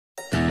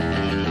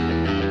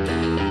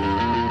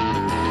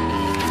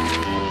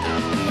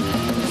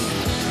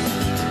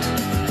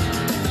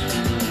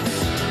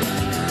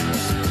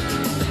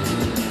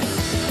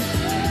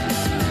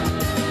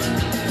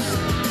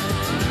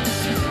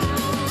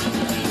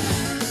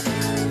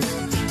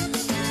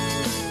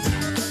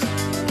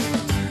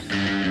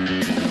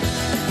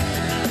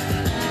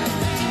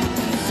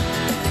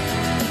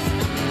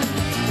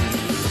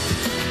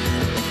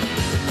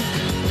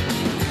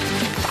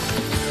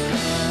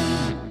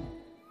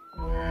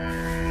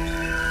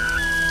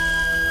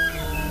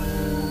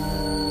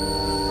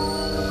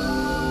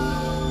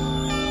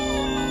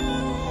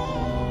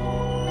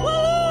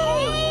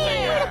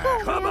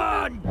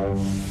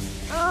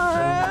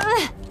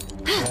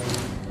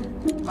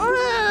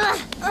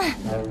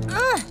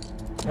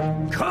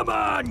Come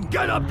on,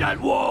 get up that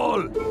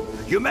wall!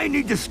 You may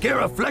need to scare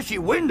a fleshy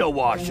window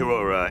washer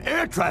or a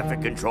air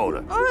traffic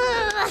controller.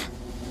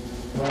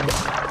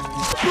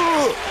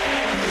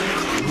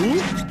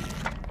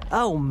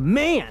 Oh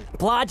man,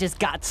 Blah just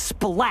got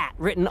splat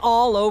written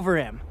all over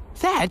him.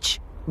 Thatch,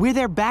 we're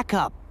their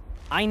backup.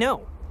 I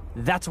know.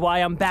 That's why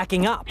I'm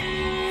backing up.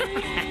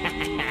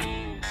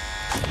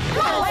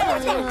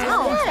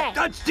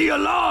 That's the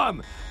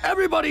alarm!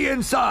 Everybody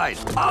inside,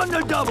 on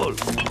the double!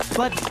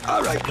 But...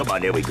 All right, come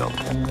on, here we go.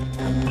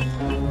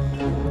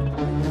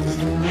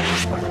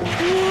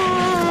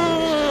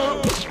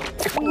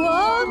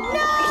 Whoa,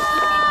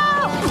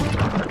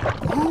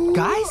 no!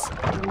 Guys?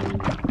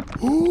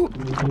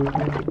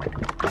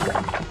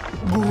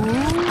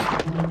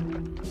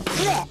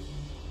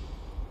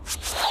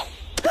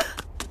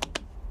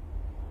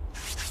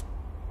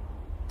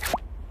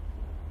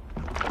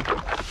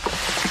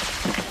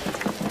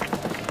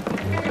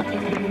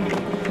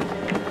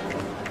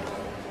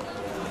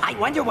 I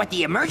wonder what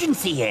the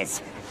emergency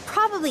is.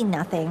 Probably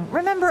nothing.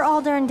 Remember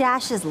Alder and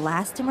Dash's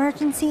last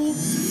emergency?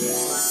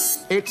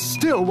 It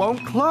still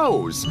won't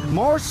close.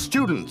 More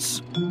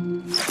students.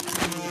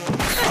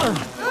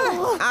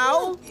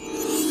 Ow!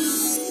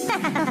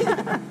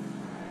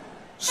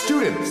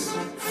 Students,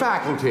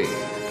 faculty,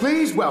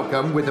 please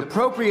welcome with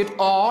appropriate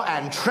awe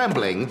and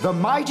trembling the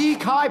mighty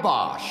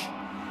Kibosh.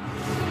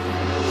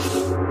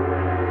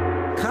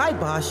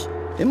 Kibosh?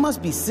 It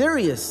must be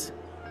serious.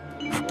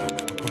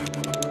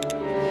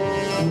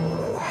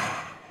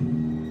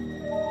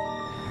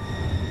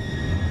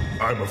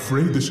 I'm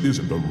afraid this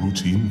isn't a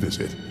routine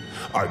visit.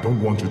 I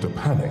don't want you to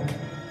panic.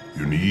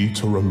 You need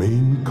to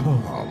remain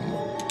calm.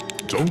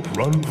 Don't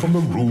run from the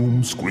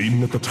room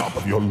screaming at the top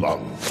of your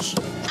lungs.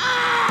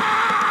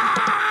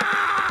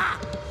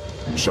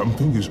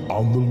 Something is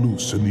on the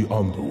loose in the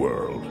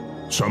underworld.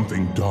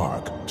 Something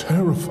dark,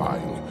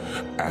 terrifying,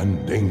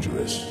 and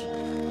dangerous.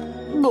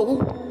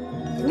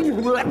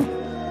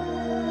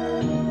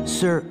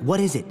 Sir, what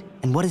is it?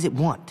 And what does it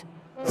want?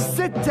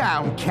 Sit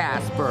down,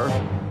 Casper.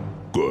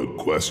 Good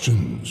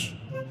questions.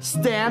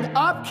 Stand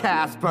up,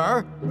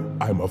 Casper.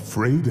 I'm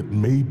afraid it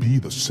may be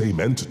the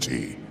same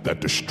entity that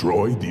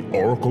destroyed the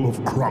Oracle of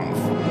Crumph.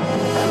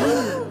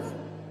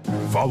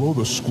 Follow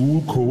the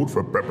school code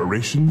for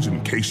preparations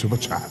in case of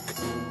attack.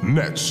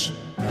 Nets,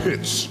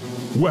 pits,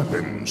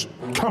 weapons,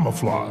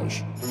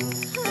 camouflage.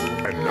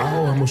 And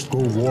now I must go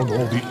warn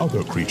all the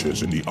other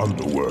creatures in the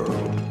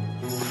underworld.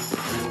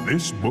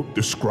 This book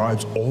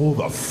describes all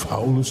the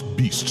foulest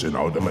beasts in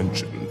our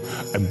dimension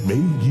and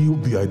may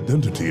yield the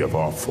identity of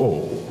our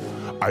foe.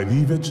 I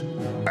leave it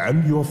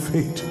and your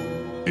fate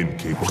in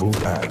capable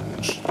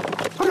hands.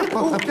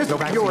 Oh, this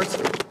is yours.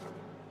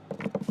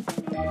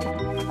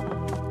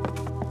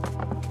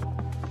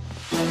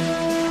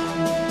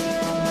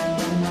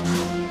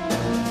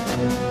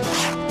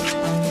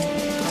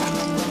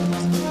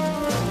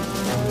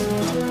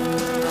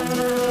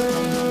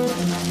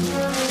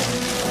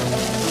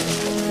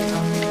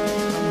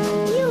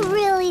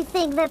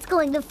 That's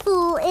going to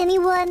fool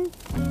anyone.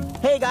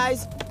 Hey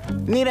guys,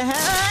 need a hand?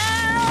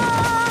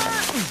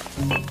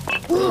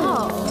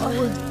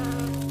 Oh.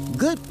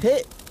 Good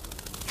pit.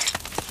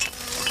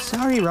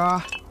 Sorry,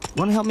 Ra.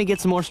 Want to help me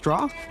get some more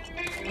straw?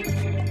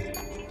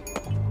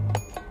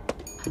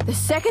 The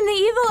second the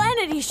evil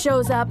entity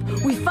shows up,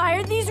 we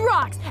fire these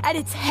rocks at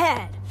its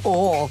head.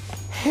 All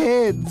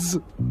heads.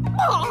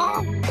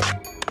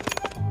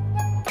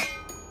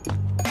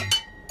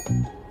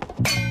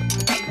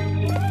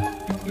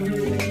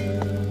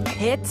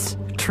 Hits,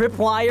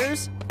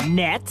 tripwires,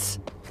 nets.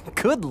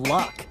 Good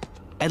luck.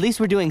 At least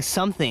we're doing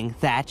something,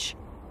 Thatch.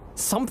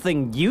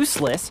 Something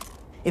useless.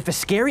 If a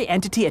scary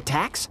entity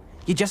attacks,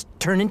 you just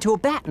turn into a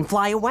bat and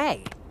fly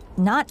away.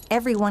 Not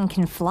everyone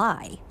can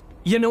fly.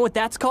 You know what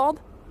that's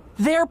called?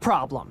 Their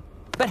problem.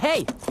 But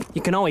hey,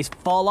 you can always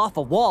fall off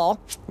a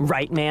wall,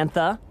 right,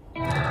 Mantha?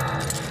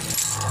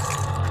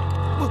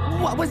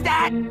 What was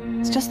that?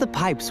 It's just the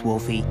pipes,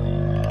 Wolfie.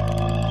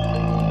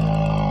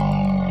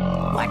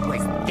 What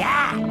was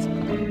that?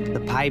 The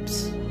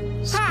pipes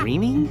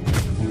screaming?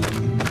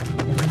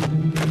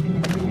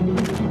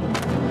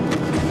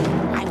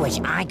 I wish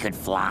I could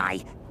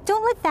fly.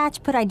 Don't let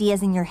Thatch put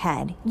ideas in your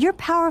head. You're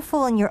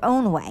powerful in your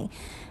own way.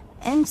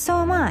 And so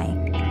am I.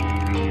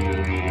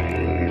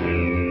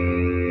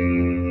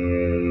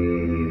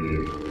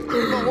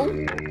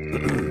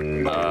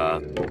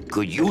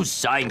 Could you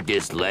sign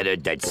this letter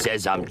that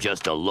says I'm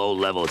just a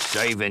low-level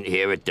servant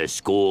here at the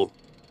school?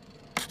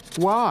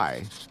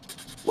 Why?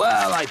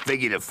 Well, I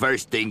figure the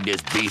first thing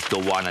this beast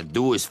will want to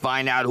do is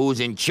find out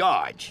who's in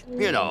charge.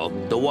 You know,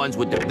 the ones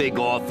with the big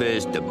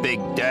office, the big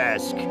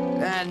desk,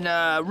 and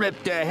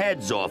rip their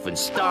heads off and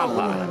stomp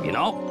on them, you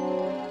know?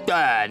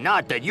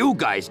 Not that you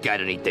guys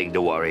got anything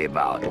to worry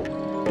about.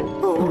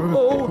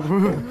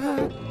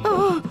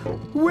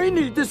 We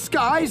need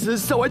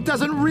disguises so it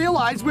doesn't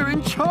realize we're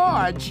in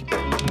charge.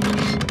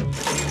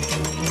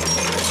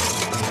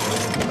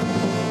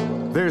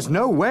 There's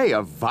no way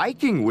a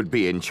Viking would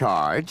be in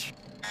charge.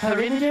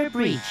 Perimeter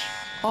breach.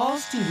 All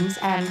students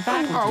and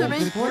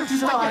faculty report to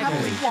the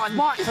library.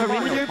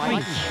 Perimeter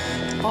breach.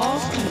 All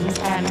students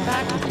and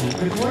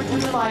faculty report to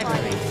the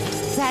library.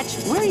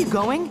 Thatch, where are you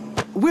going?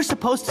 We're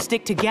supposed to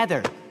stick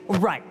together.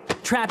 Right.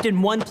 Trapped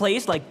in one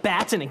place like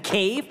bats in a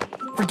cave?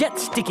 Forget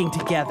sticking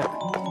together.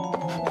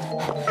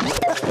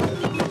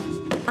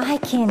 I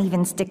can't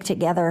even stick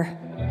together.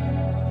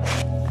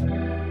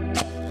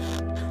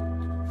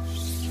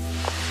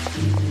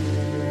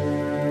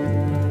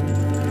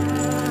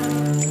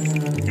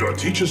 Your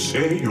teachers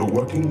say you're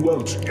working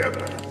well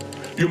together.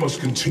 You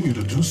must continue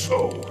to do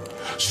so.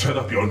 Set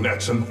up your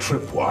nets and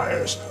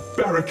tripwires.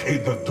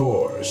 Barricade the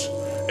doors.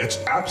 It's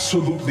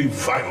absolutely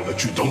vital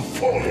that you don't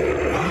fall.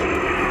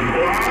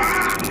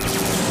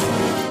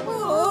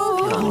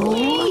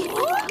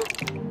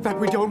 That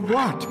we don't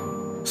what?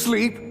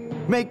 Sleep?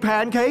 Make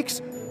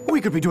pancakes?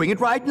 We could be doing it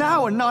right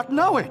now and not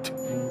know it.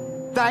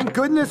 Thank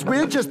goodness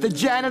we're just the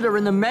janitor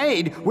and the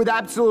maid with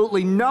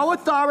absolutely no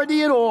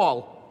authority at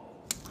all.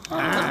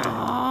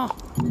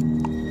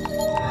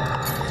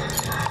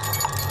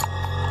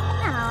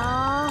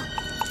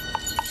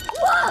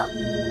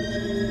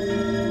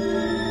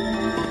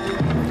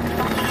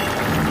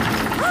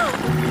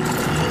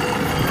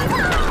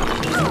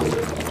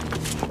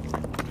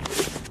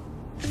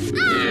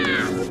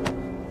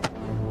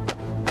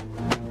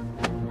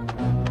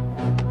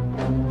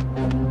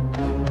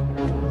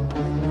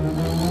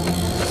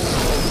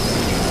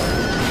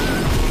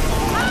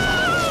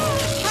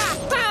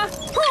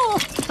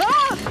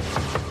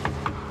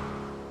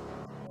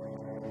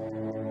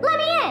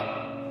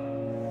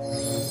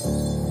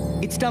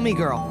 Dummy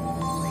girl.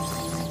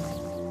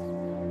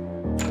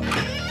 A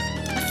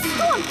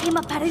storm came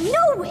up out of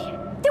nowhere.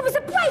 There was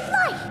a bright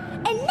light,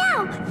 and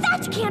now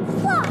Thatch can't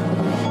fly.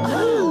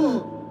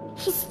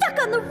 He's stuck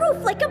on the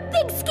roof like a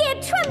big,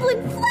 scared,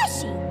 trembling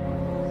fleshy.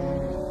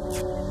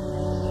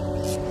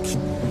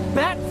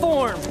 Bat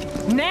form!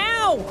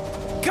 Now!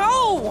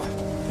 Go!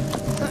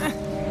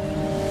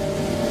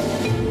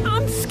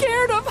 I'm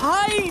scared of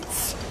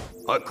heights!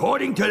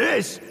 According to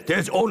this,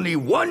 there's only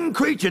one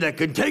creature that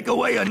can take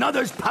away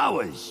another's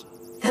powers.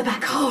 The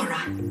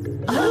Bakura.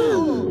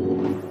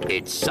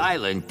 It's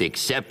silent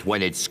except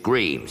when it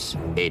screams.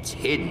 It's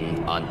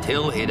hidden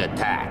until it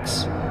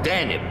attacks.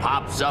 Then it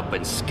pops up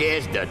and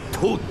scares the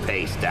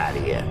toothpaste out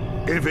of you.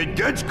 If it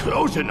gets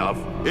close enough,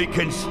 it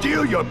can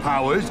steal your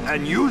powers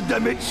and use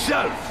them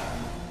itself.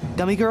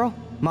 Dummy girl,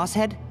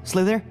 Mosshead,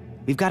 Slither,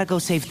 we've got to go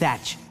save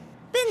Thatch.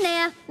 Been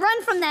there.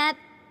 Run from that.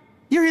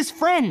 You're his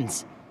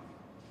friends.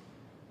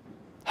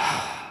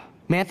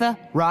 Mantha,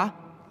 Ra,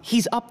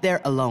 he's up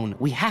there alone.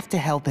 We have to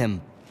help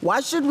him.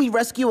 Why should we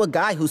rescue a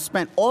guy who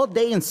spent all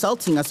day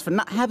insulting us for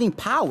not having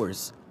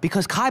powers?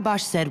 Because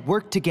Kibosh said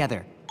work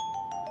together.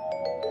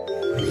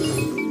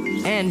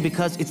 And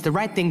because it's the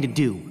right thing to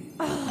do.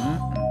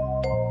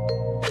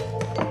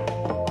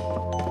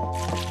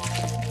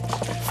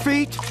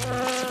 Feet.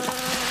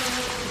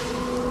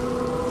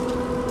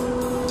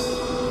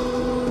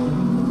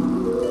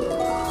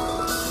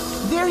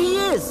 There he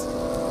is.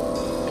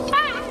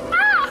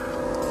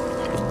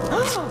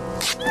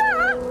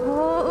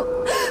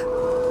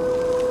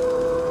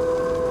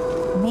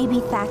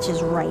 Maybe Thatch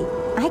is right.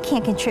 I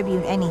can't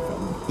contribute anything.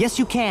 Yes,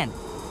 you can.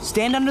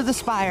 Stand under the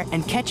spire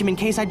and catch him in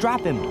case I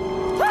drop him.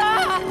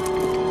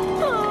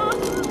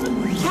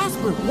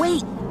 Casper,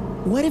 wait!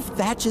 What if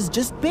Thatch is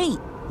just bait?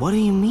 What do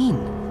you mean?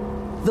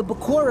 The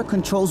Bakura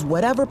controls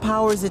whatever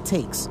powers it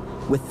takes.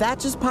 With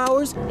Thatch's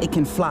powers, it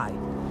can fly.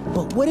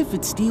 But what if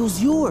it steals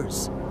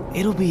yours?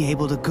 It'll be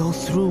able to go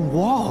through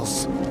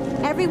walls.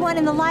 Everyone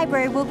in the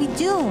library will be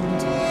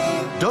doomed.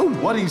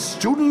 Don't worry,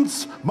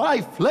 students. My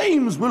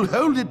flames will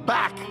hold it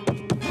back.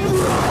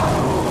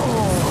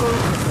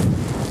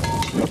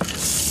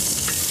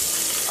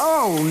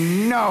 Oh,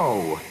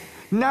 no.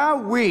 Now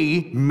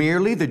we,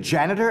 merely the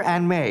janitor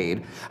and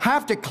maid,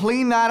 have to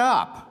clean that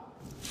up.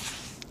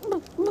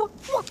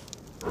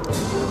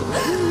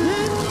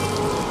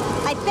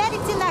 I bet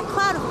it's in that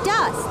cloud of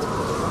dust.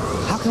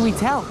 How can we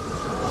tell?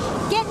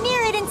 Get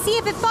near it and see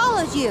if it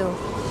follows you.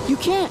 You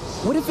can't.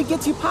 What if it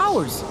gets you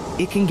powers?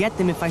 It can get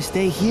them if I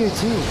stay here,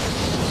 too.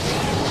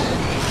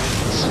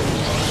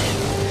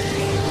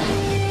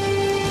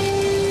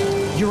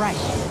 You're right.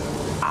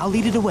 I'll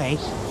lead it away.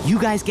 You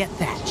guys get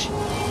Thatch.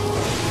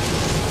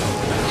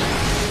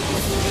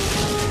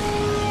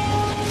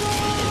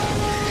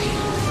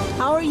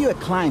 How are you at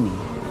climbing?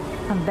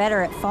 I'm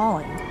better at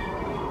falling.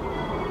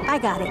 I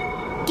got it.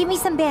 Give me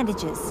some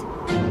bandages.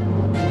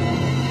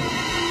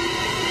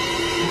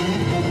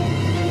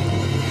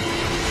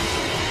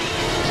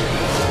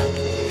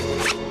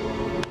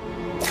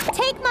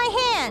 Take my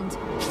hand.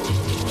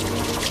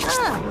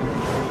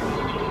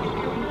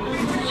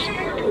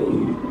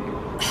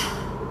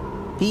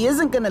 He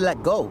isn't gonna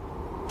let go.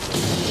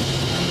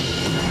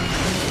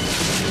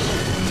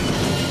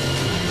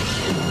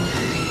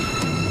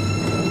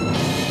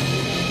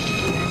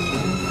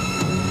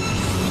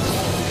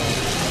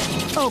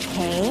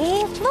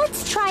 Okay,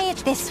 let's try it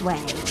this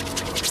way.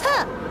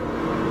 Huh.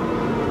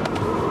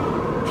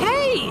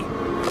 Hey!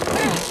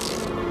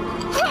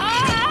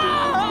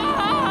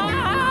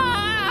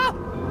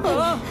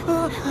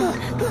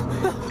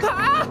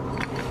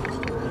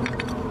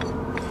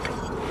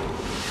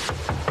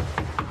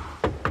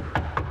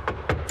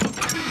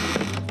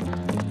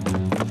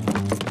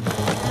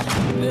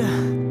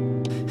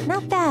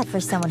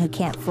 someone who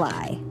can't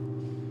fly.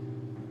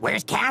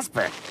 Where's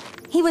Casper?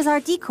 He was our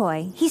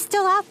decoy. He's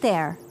still out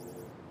there.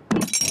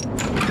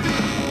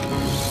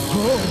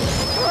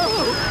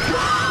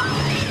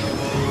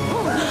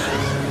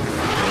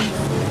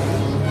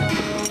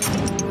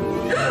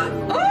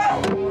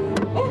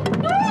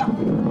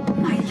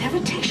 My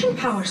levitation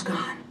power's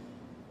gone.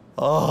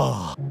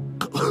 Oh.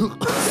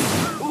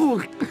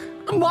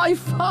 My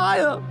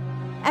fire!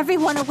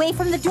 Everyone away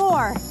from the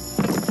door.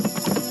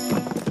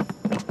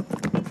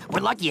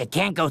 We're lucky it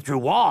can't go through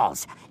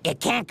walls. It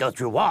can't go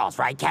through walls,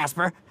 right,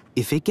 Casper?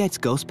 If it gets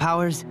ghost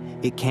powers,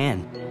 it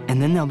can.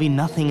 And then there'll be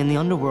nothing in the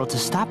underworld to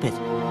stop it.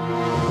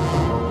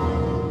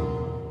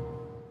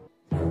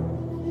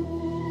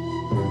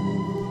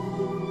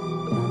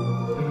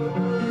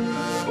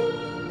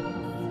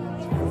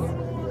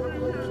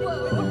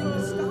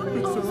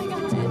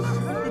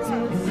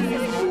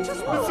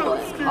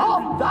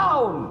 Calm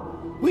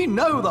down! We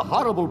know the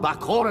horrible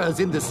Bakura is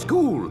in the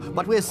school,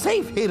 but we're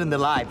safe here in the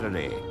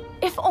library.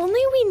 If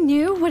only we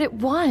knew what it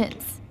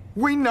wants.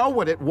 We know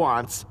what it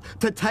wants.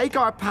 To take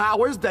our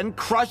powers, then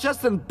crush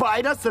us and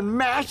bite us and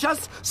mash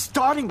us,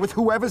 starting with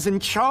whoever's in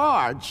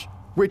charge.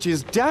 Which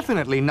is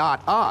definitely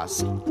not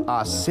us.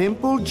 A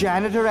simple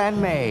janitor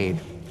and maid.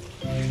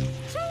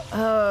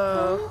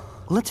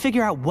 Let's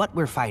figure out what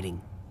we're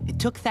fighting. It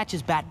took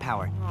Thatch's bat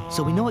power,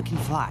 so we know it can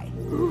fly.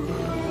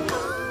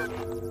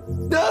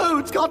 No,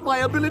 it's got my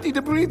ability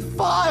to breathe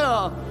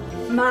fire!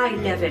 My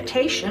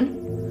levitation.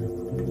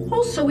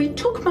 Also, he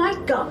took my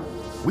gun.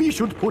 We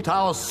should put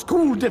our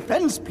school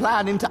defense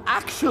plan into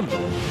action.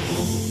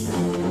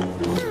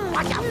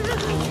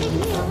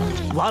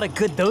 A lot of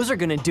good those are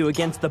gonna do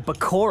against the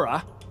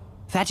Bakura.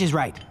 Thatch is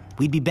right.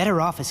 We'd be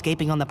better off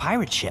escaping on the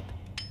pirate ship.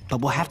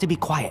 But we'll have to be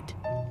quiet.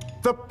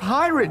 The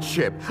pirate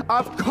ship,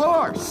 of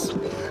course!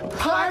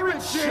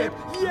 Pirate ship!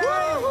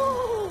 Yay!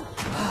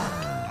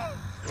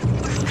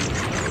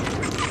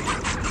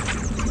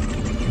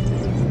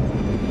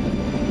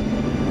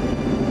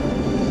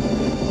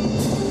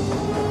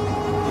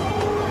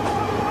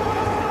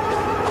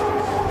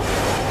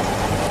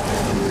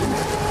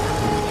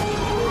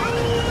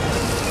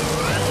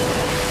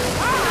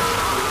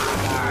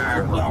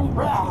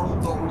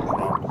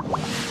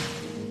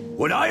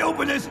 When I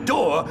open this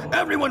door,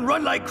 everyone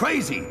run like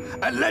crazy,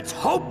 and let's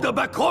hope the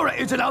Bakura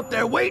isn't out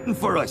there waiting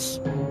for us.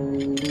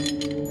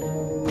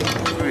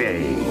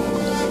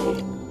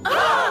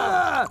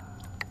 Ah!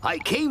 I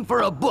came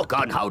for a book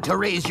on how to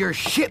raise your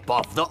ship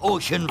off the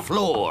ocean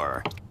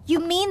floor. You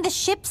mean the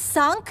ship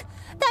sunk?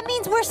 That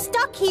means we're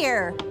stuck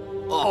here.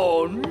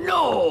 Oh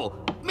no!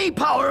 Me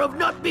power of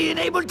not being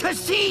able to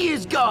see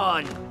is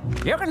gone.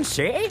 You can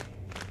see?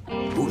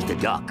 Who's the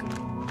duck?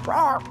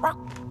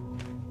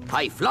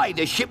 I fly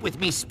the ship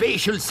with me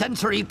spatial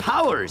sensory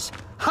powers.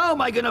 How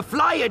am I gonna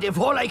fly it if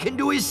all I can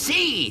do is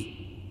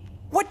see?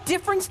 What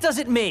difference does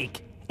it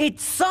make?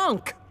 It's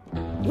sunk!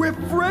 We're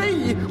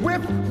free!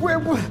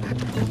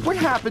 What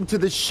happened to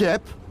the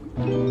ship?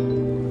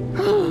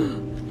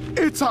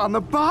 It's on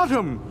the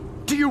bottom!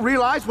 Do you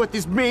realize what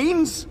this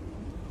means?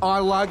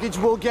 Our luggage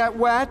will get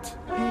wet?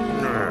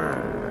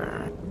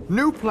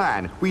 New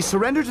plan. We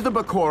surrender to the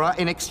Bakura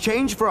in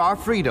exchange for our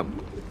freedom.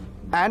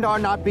 And our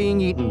not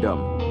being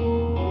eatendom.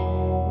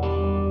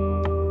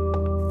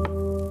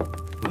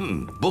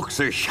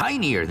 Books are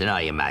shinier than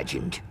I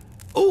imagined.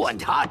 Oh,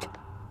 and hot.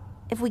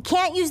 If we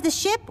can't use the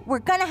ship, we're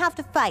gonna have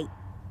to fight.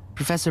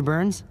 Professor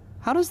Burns,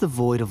 how does the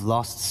Void of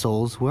Lost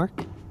Souls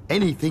work?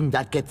 Anything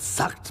that gets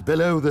sucked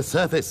below the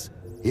surface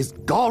is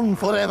gone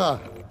forever.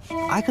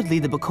 I could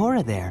lead the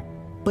Bakura there.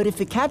 But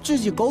if it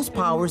captures your ghost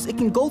powers, it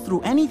can go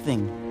through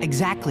anything.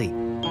 Exactly.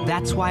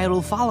 That's why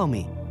it'll follow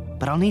me.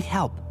 But I'll need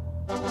help.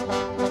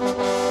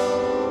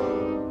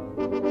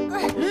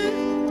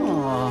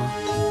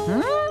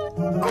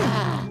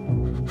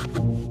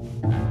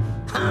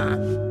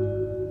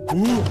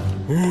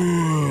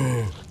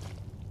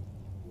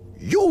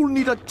 You'll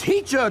need a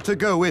teacher to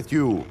go with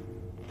you.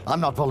 I'm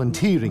not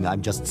volunteering,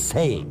 I'm just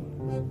saying.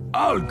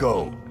 I'll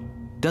go.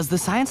 Does the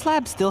science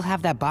lab still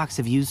have that box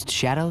of used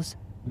shadows?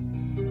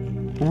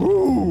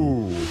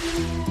 Ooh.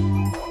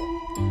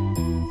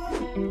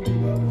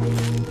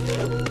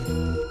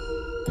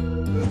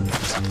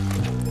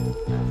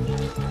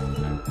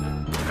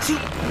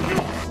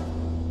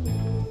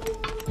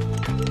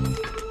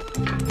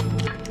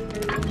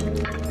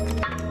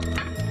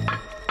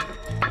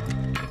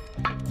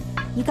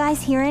 You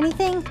guys hear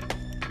anything?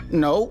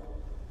 No.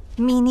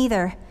 Me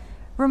neither.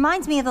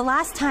 Reminds me of the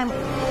last time...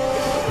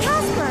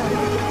 Casper!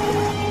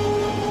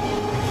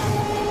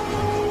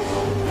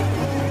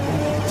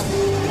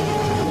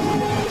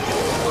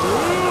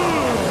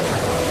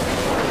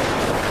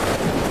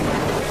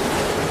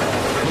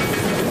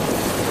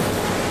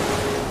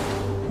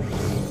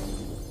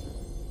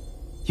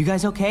 You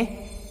guys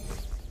okay?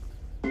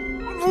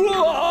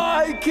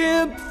 I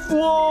can't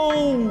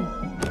flow!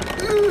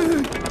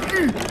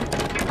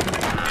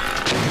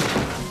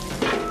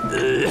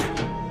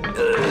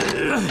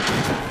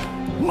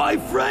 My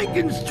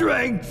Franken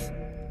strength!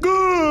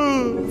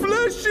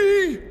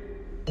 Fleshy!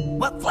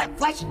 What,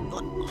 flesh?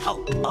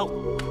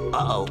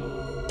 Uh-oh.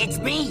 It's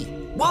me,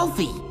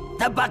 Wolfie.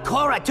 The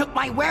Bakura took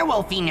my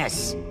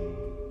werewolfiness.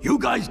 You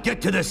guys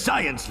get to the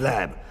science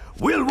lab.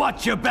 We'll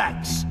watch your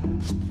backs.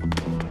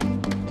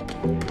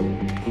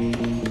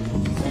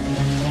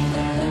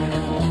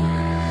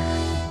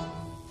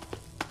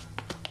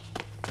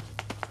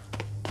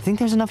 Think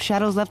there's enough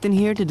shadows left in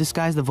here to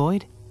disguise the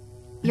void?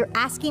 You're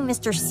asking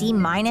Mr. C-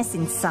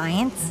 in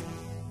science?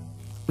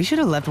 We should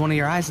have left one of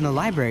your eyes in the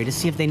library to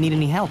see if they need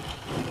any help.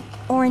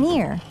 Or an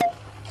ear.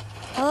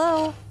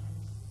 Hello?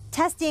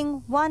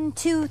 Testing, 1,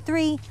 2,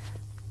 3.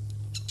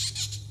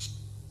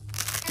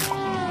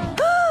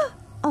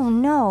 Oh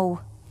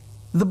no.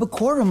 The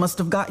Bakura must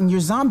have gotten your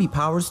zombie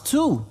powers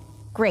too.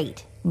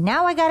 Great.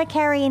 Now I gotta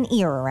carry an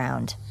ear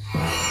around.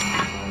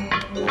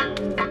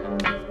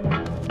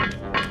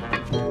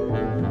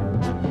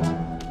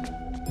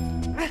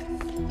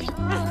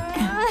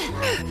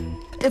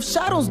 If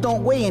shadows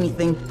don't weigh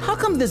anything, how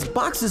come this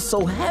box is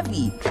so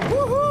heavy?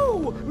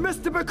 Woohoo!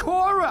 Mr.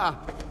 Bakura!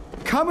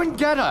 Come and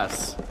get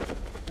us!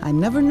 I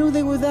never knew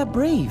they were that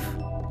brave.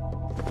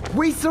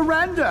 We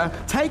surrender!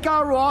 Take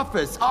our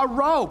office, our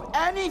robe,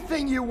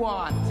 anything you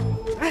want!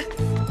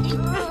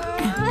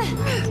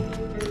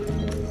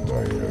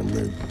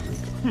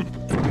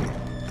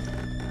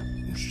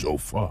 So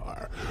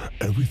far,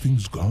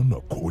 everything's gone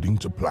according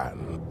to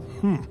plan.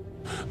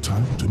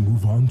 Time to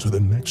move on to the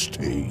next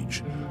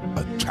stage,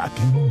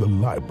 attacking the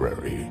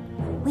library.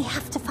 We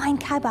have to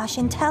find Kibosh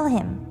and tell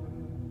him.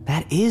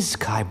 That is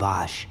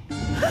Kibosh.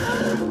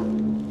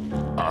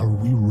 Are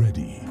we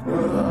ready?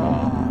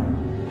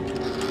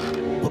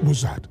 What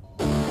was that?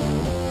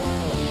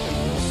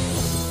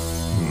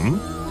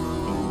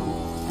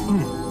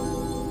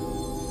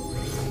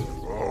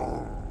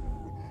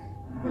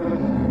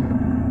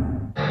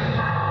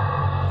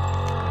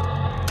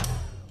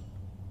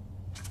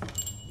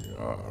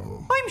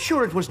 I'm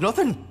sure it was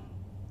nothing.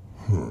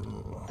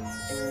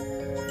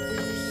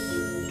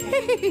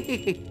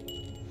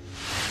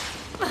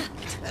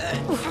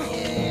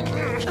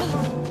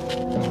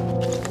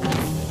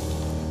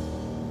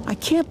 I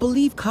can't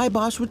believe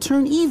Kibosh would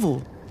turn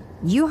evil.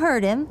 You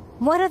heard him.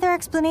 What other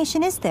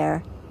explanation is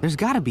there? There's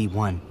gotta be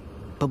one.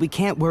 But we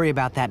can't worry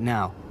about that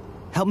now.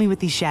 Help me with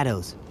these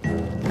shadows.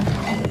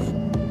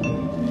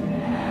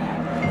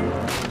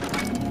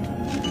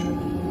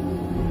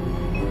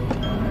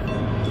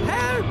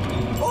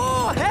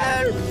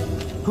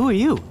 Who are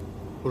you?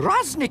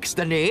 Raznik's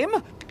the name.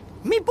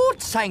 Me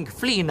boat sank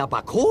fleeing a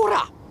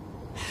Bakura.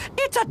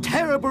 It's a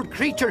terrible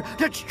creature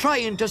that's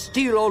trying to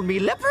steal all me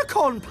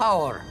leprechaun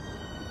power.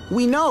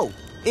 We know.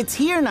 It's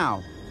here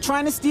now,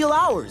 trying to steal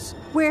ours.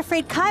 We're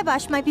afraid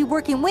Kibosh might be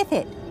working with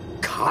it.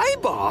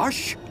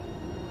 Kibosh?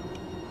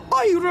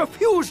 I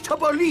refuse to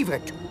believe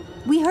it.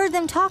 We heard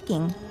them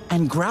talking.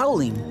 And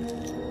growling.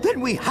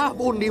 Then we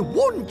have only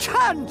one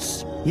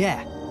chance.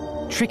 Yeah,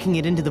 tricking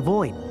it into the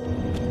void.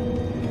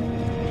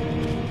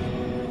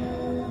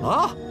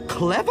 Ah,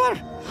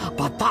 clever.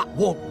 But that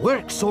won't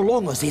work so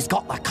long as he's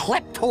got the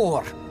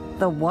Kleptor.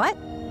 The what?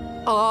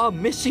 Ah,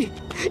 Missy,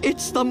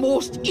 it's the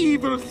most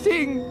evil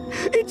thing.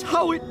 It's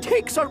how it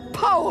takes our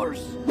powers.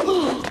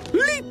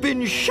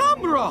 Leaping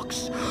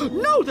shamrocks!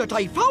 Now that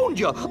I found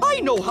you, I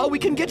know how we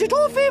can get it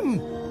off him.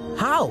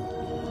 How?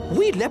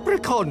 We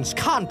leprechauns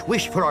can't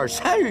wish for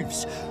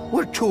ourselves.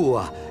 We're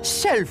too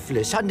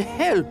selfless and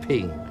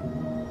helping.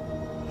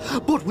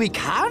 But we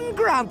can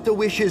grant the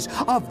wishes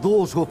of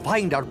those who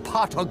find our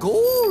pot of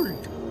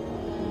gold.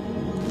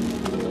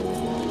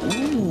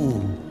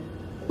 Ooh.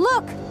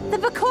 Look, the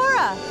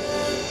Bakura!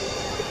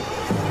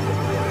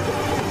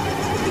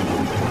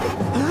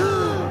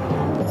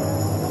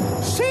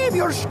 Save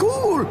your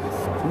school!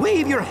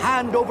 Wave your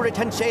hand over it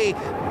and say,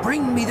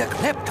 "Bring me the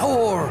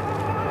Kleptor."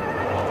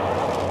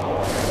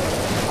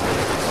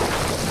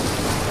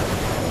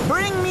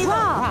 Bring me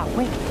the...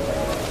 Wait.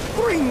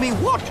 Bring me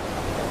what?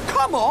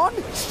 Come on,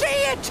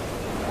 say it!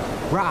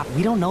 Rob,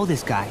 we don't know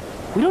this guy.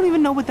 We don't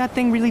even know what that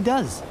thing really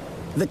does.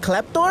 The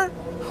Kleptor?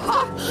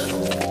 Ha!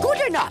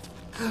 Good enough!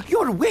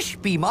 Your wish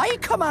be my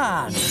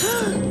command.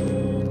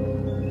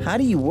 How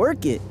do you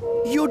work it?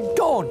 You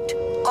don't.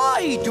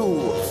 I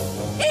do.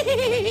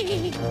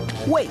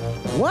 Wait,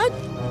 what?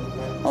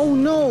 Oh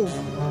no,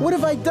 what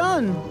have I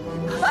done?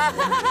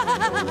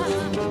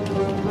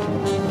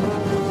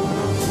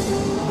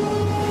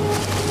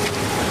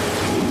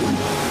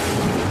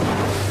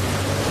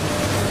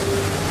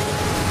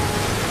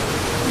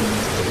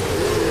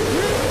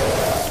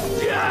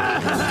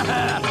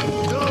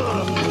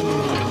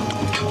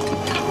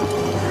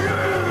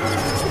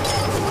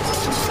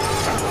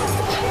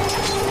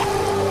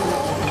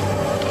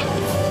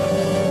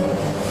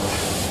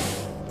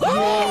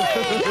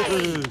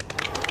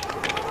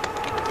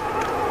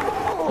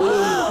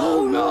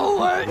 Oh no!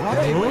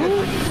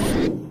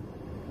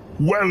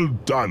 Well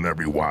done,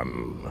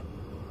 everyone.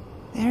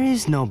 There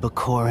is no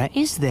Bakura,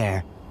 is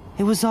there?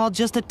 It was all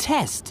just a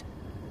test.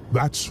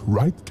 That's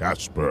right,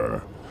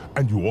 Casper.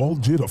 And you all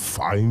did a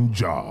fine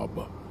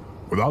job.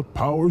 Without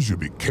powers, you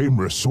became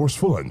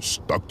resourceful and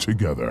stuck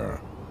together.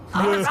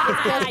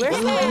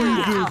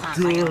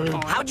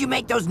 How'd you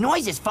make those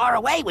noises far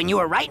away when you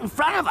were right in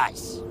front of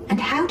us? And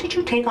how did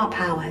you take our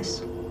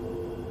powers?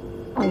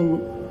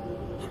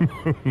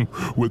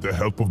 With the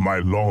help of my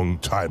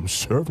longtime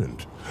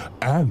servant,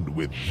 and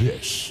with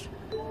this.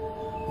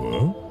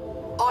 Huh?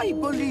 I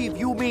believe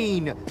you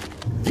mean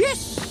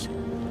this.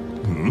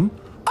 Hmm?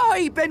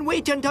 I've been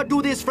waiting to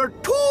do this for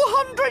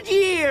 200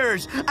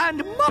 years,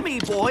 and Mummy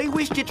Boy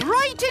wished it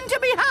right into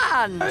me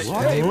hands.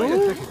 Hey, wait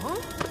a second.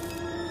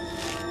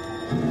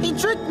 He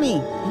tricked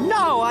me.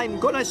 Now I'm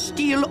gonna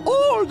steal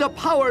all the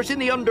powers in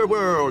the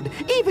underworld,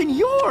 even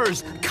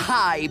yours,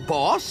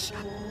 Kibosh.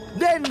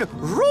 Then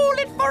rule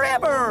it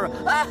forever.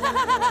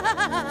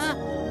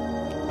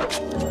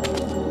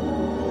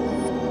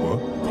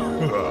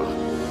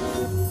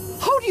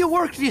 How do you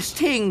work this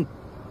thing?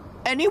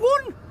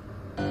 Anyone?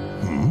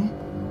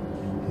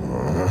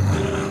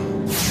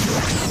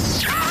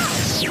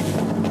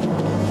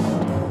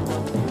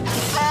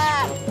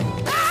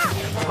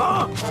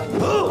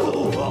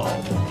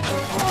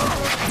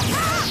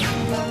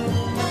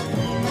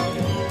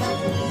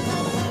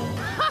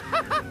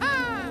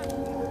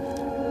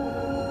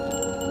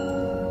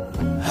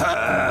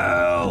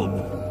 Help!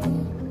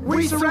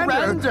 We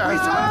surrender!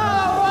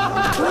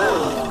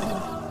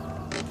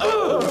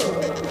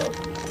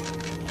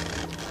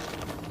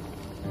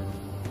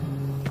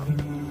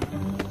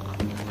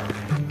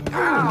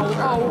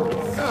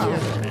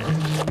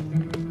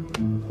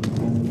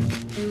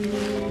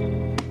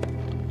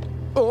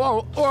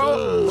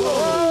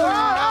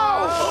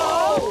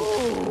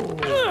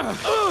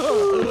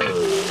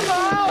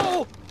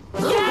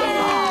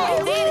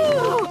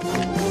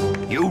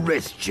 You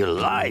risked your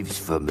lives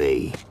for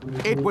me.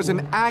 It was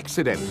an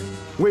accident.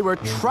 We were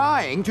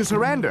trying to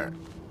surrender.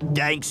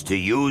 Thanks to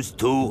yous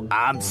two,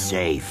 I'm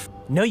safe.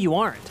 No, you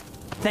aren't.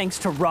 Thanks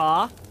to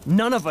Ra,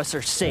 none of us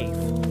are safe.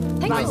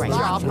 Nice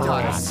job,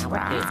 guys.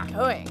 Where is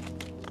going?